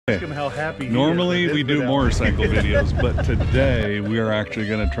Ask him how happy he Normally is we do motorcycle videos, but today we are actually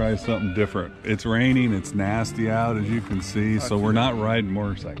going to try something different. It's raining, it's nasty out as you can see, so we're not riding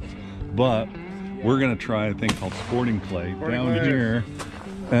motorcycles. But we're going to try a thing called sporting clay down here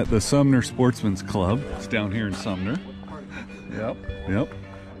at the Sumner Sportsman's Club. It's down here in Sumner. Yep.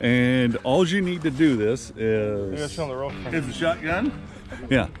 And all you need to do this is a shotgun.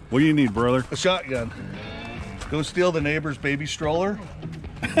 Yeah. What do you need, brother? A shotgun. Go steal the neighbor's baby stroller.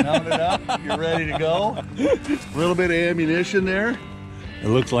 Mount it up. You're ready to go. A little bit of ammunition there. It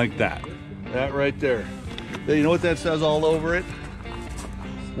looks like that. That right there. You know what that says all over it?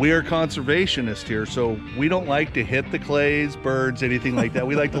 We are conservationists here, so we don't like to hit the clays, birds, anything like that.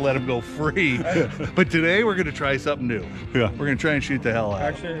 We like to let them go free. But today we're going to try something new. Yeah. We're going to try and shoot the hell out.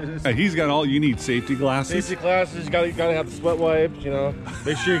 Actually, he's got all you need: safety glasses. Safety glasses. You gotta have the sweat wipes. You know,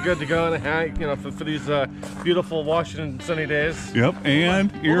 make sure you're good to go in a hat. You know, for these beautiful Washington sunny days. Yep.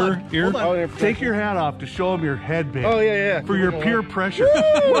 And ear. Hold on. Take your hat off to show them your headband. Oh yeah. For your peer pressure.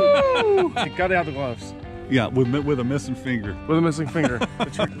 Woo! You gotta have the gloves. Yeah, with a missing finger. With a missing finger.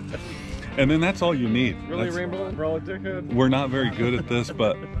 And then that's all you need. Really, Rainbow Umbrella dickhead? We're not very good at this,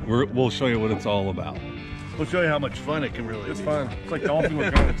 but we'll show you what it's all about. We'll show you how much fun it can really be. It's fun. It's like golfing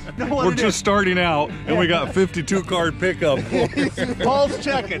with guns. We're just starting out, and we got 52 card pickup. Paul's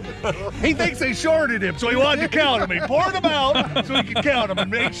checking. He thinks they shorted him, so he wanted to count them. He poured them out so he could count them and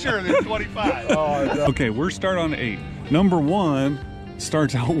make sure there's 25. Oh, no. Okay, we're starting on 8. Number 1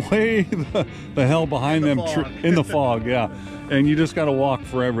 starts out way the hell behind them in the fog, yeah. And you just got to walk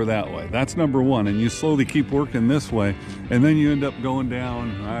forever that way. That's number 1, and you slowly keep working this way, and then you end up going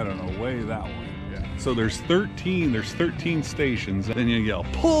down, I don't know, way that way. Yeah. So there's 13 stations, and then you yell,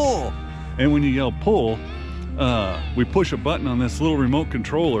 pull! And when you yell pull, we push a button on this little remote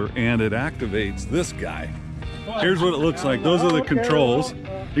controller, and it activates this guy. Here's what it looks like. Those are the controls.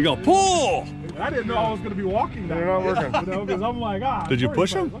 You go, pull! I didn't know I was going to be walking that. They're not working. You know, because I'm like, ah. Did you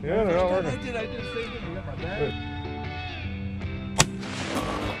push them? Yeah, they're not working. I did the same thing. You got my bag.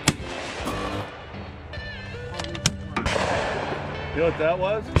 You know what that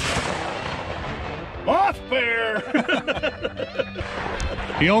was? Moth bear!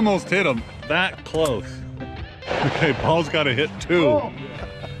 He almost hit him that close. Okay, Paul's got to hit 2. Oh.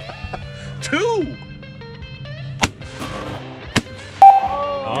 2!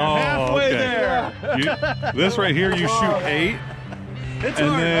 Oh, halfway okay. there. This right here, you shoot 8. It's and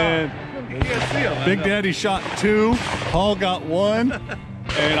hard, then you can't see him. Big Daddy shot 2. Paul got 1.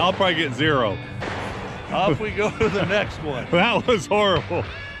 And I'll probably get 0. Off we go to the next one. That was horrible.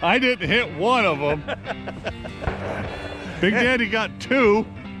 I didn't hit 1 of them. Big Daddy got 2.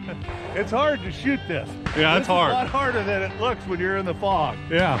 It's hard to shoot this. Yeah, it's hard. It's a lot harder than it looks when you're in the fog.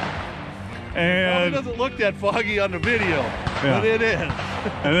 Yeah. And it doesn't look that foggy on the video, but it is.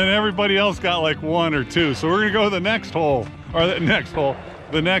 And then everybody else got like 1 or 2. So we're gonna go to the next hole, or the next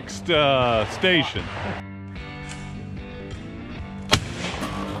station.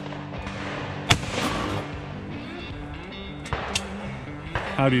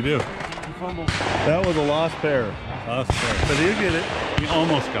 How do you do? That was a lost pair. Lost pair. But he'll get it. He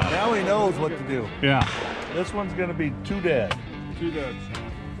almost got it. Now he knows what to do. Yeah. This one's gonna be 2 dead. 2 deads.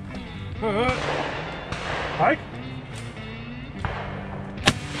 Hike?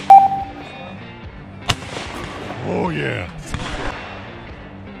 Oh yeah.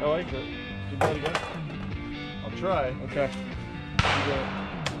 I like it. Do that again? I'll try. Okay.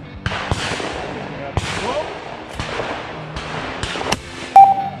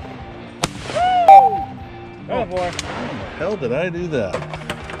 Oh boy. How the hell did I do that?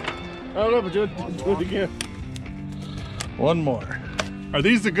 I don't know, but do it again. One more. Are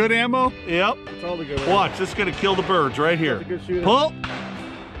these the good ammo? Yep. It's all the good. Watch, this is gonna kill the birds right here. That's a good shooter. Pull.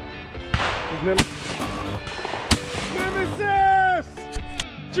 Nemesis!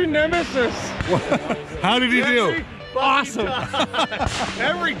 It's your nemesis! How did you do? Awesome.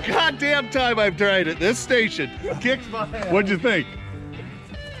 Every goddamn time I've tried it, this station kicks my ass. What'd you think?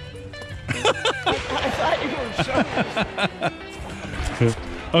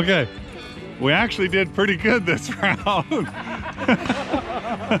 Okay, we actually did pretty good this round.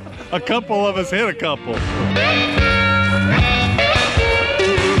 A couple of us hit a couple.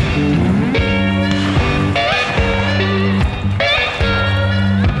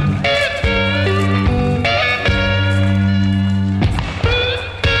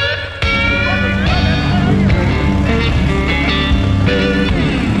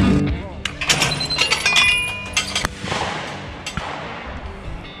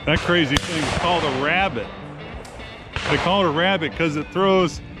 That crazy thing is called a rabbit. They call it a rabbit because it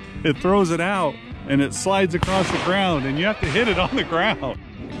throws it out and it slides across the ground and you have to hit it on the ground.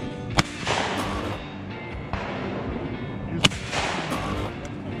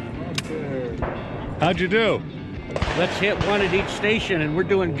 How'd you do? Let's hit one at each station and we're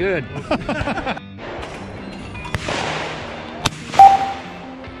doing good.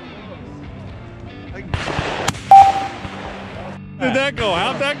 How'd that go?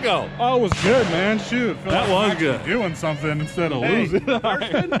 How'd that go? Oh, it was good, man. Shoot. Feel That like I'm was actually good. Doing something instead of Hey, losing.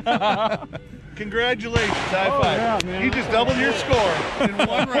 Thurston, congratulations. High Oh, five. yeah, man. You just doubled your score in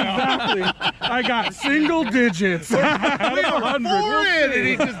one round. Exactly. I got single digits. Out We of are 100. 4 in, and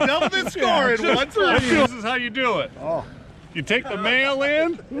he just doubled his score in one time. This is how you do it. You take the male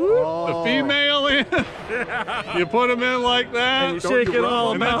in, the female in, you put them in like that, And you shake it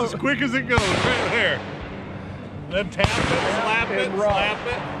all and about. that's as quick as it goes, right there. Then tap it, slap it, slap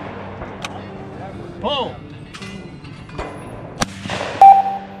it. Boom.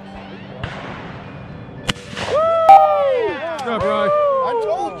 Good job, Bry. I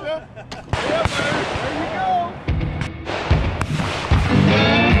told you. Yeah, there you go.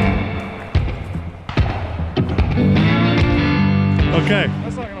 Okay,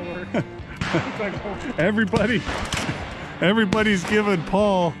 That's not going to work. It's like, everybody's giving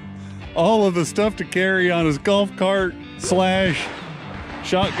Paul all of the stuff to carry on his golf cart slash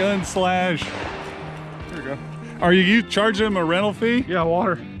shotgun slash. here we go. Are you charging him a rental fee? Yeah,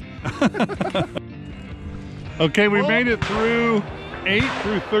 water. Okay, we made it through 8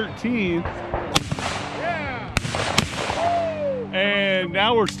 through 13. And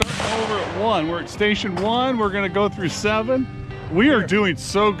now we're starting over at 1. We're at station 1. We're going to go through 7. We are doing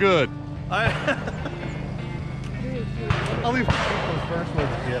so good. I'll leave those first ones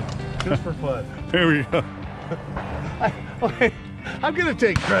again, just for fun. There we go. Okay, I'm gonna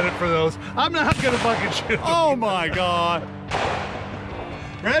take credit for those. I'm not gonna fucking shoot. Oh my God.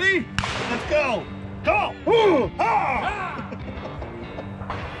 Ready? Let's go. Go!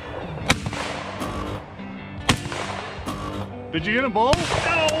 Did you get them both?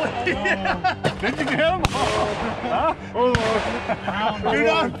 No! Did you get them? Huh? You're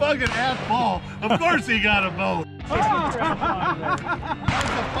not fucking ass ball. Of course he got them both. That's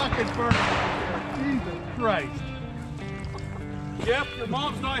a fucking first. Jesus Christ. Yep, your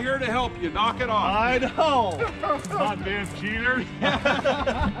mom's not here to help you. Knock it off. I know. Not damn cheaters.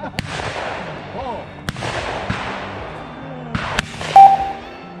 Oh.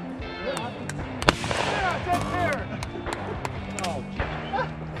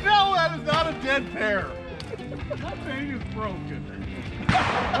 No, that is not a dead pear. That thing is broken.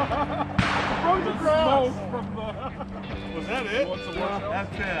 Broke the grass. Was that it?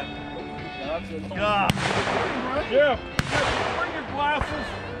 That's it. God. Yeah. Bring your glasses.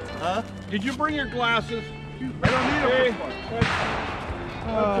 Huh? Did you bring your glasses? I don't need them.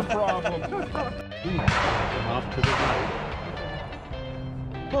 That's a problem. Off to the right.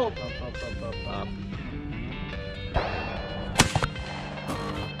 Pull.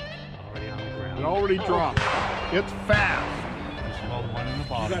 It already dropped. It's fast.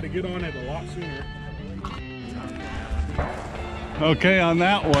 You got to get on it a lot sooner. Okay, on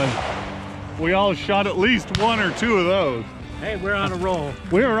that one, we all shot at least 1 or 2 of those. Hey, we're on a roll.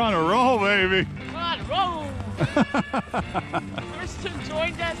 We were on a roll, baby. On a roll. Thurston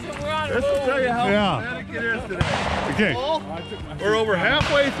joined us and we're on a This will roll. tell you how Yeah. pathetic it is today. Okay. We're over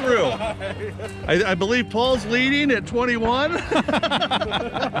halfway through. I believe Paul's leading at 21.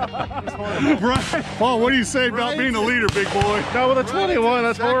 Brian, Paul, what do you say about being the leader, big boy? No, with a 21,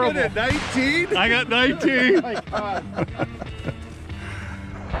 that's Second horrible. at 19. I got 19.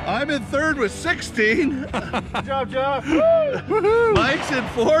 I'm in third with 16. Good job, Jeff. Mike's in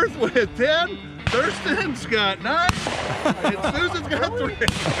fourth with 10. Thurston's got 9. And Susan's got 3.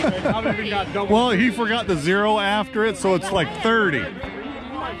 Well, he forgot the 0 after it, so it's like 30.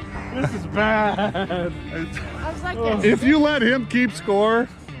 This is bad. I was like that. If you let him keep score,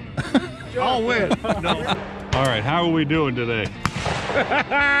 I'll win. No. all right, how are we doing today?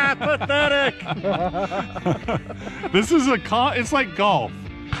 Pathetic. This is it's like golf.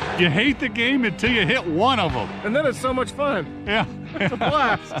 You hate the game until you hit one of them. And then it's so much fun. Yeah. It's a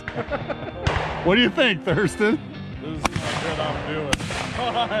blast. What do you think, Thurston? This is not good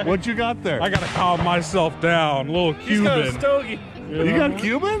I'm doing. What you got there? I got to calm myself down. A little He's got a Cuban. stogie. You got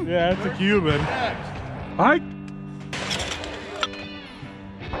Cuban? Yeah, it's a Cuban. I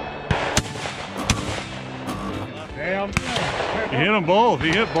Damn. He hit them both. He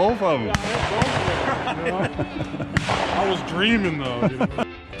hit both of them. I was dreaming though. You know?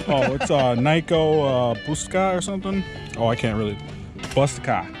 Oh, it's Nyko Bustka or something. Oh, I can't really.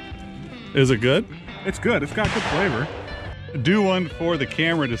 Bustka. Is it good? It's good. It's got good flavor. Do one for the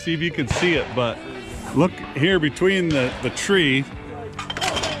camera to see if you can see it, but look here between the tree.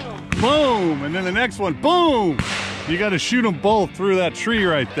 Boom! And then the next one, boom! You got to shoot them both through that tree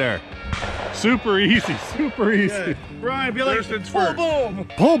right there. Super easy, super easy. Okay. Brian, be like, Thurston's boom, first. boom.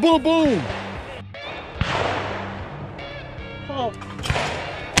 Boom, boom, boom.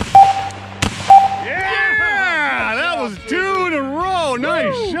 Yeah, that was 2 in a row.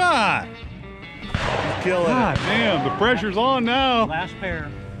 Nice shot. Killing God it. damn, the pressure's on now. Last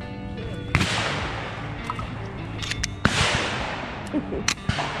pair.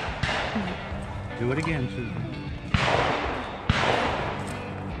 Do it again, Susan.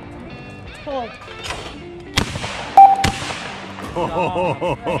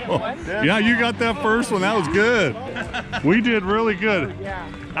 Yeah, you got that first one. That was good. We did really good.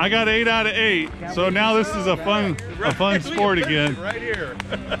 I got 8 out of 8. So now this is a fun sport again. Right here.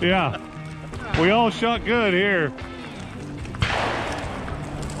 Yeah. We all shot good here.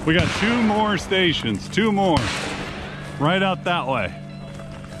 We got 2 more stations. 2 more. Right out that way.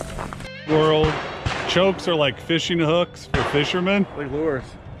 World. Chokes are like fishing hooks for fishermen. Like lures.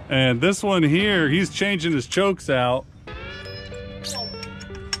 And this one here, he's changing his chokes out.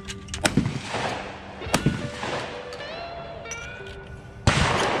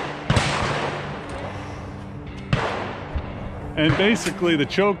 And basically the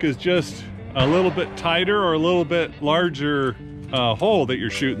choke is just a little bit tighter or a little bit larger hole that you're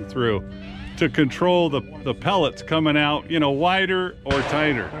shooting through to control the pellets coming out, you know, wider or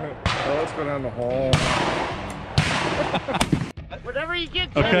tighter. Oh, let's go down the hole. Whatever you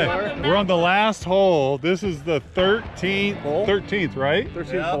get. Okay, Jay, we're on the last hole. This is the 13th, right?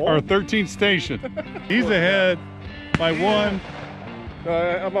 13th Yeah. hole. Or 13th station. He's ahead by 1,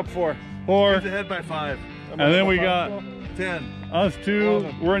 I'm up 4. 4, He's ahead by 5. and then we got 10. us 2.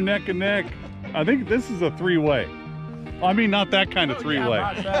 We're neck and neck. I think this is a 3-way. I mean, not that kind of 3-way.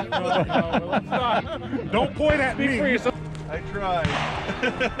 Don't point at me. I tried.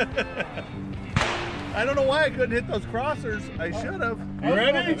 I don't know why I couldn't hit those crossers. I should have. You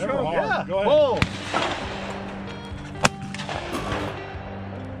ready? Yeah. Go ahead. Pull.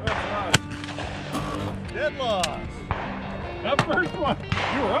 Dead loss. That first one.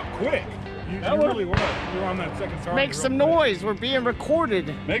 You were up quick. You really were. You were on that second target. Make some noise. We're being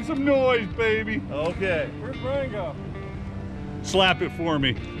recorded. Make some noise, baby. Okay. Where'd Brian go? Slap it for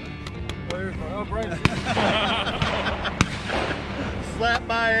me. Where's my, oh, Brian. Slap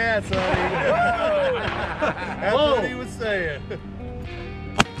my ass, honey. That's what he was saying.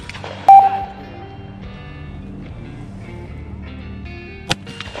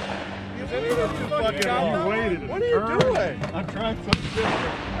 Fucking You waited. What are you doing? I'm trying something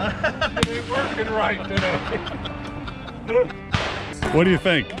different. It ain't working right today. What do you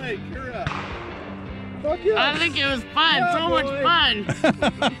think? Mike, you're up. I think it was fun. So much fun.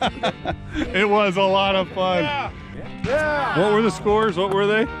 It was a lot of fun. What were the scores? What were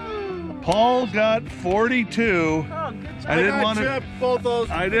they? Paul got 42. I didn't want to. Both those.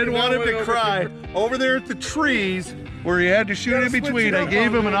 I didn't want him to cry. Over there at the trees where he had to shoot in between, I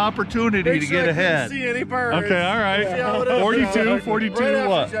gave him an opportunity to get ahead. See any birds. Okay, all right. how it is. 42 Right after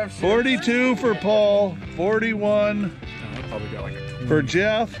what? Jeff shoots. 42 for Paul, 41 for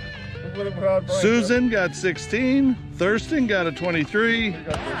Jeff. Susan got 16, Thurston got a 23,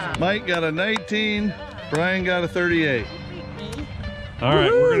 Mike got a 19, Brian got a 38. All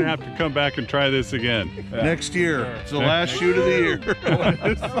right, we're gonna have to come back and try this again. Next year, it's the last shoot of the year.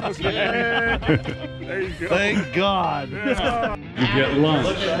 Thank God. You get lunch.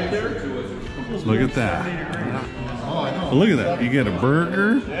 Look at that. Look at that. You get a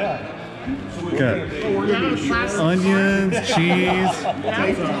burger. Got onions, cheese,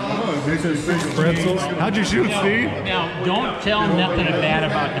 pretzels. How'd you shoot, Steve? Now, don't tell him nothing bad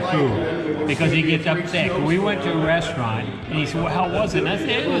about the food because he gets upset. We went to a restaurant and he said, well, how was it? And I said,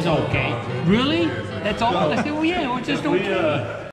 it was okay. Really? That's all? I said, well, yeah, it was just okay.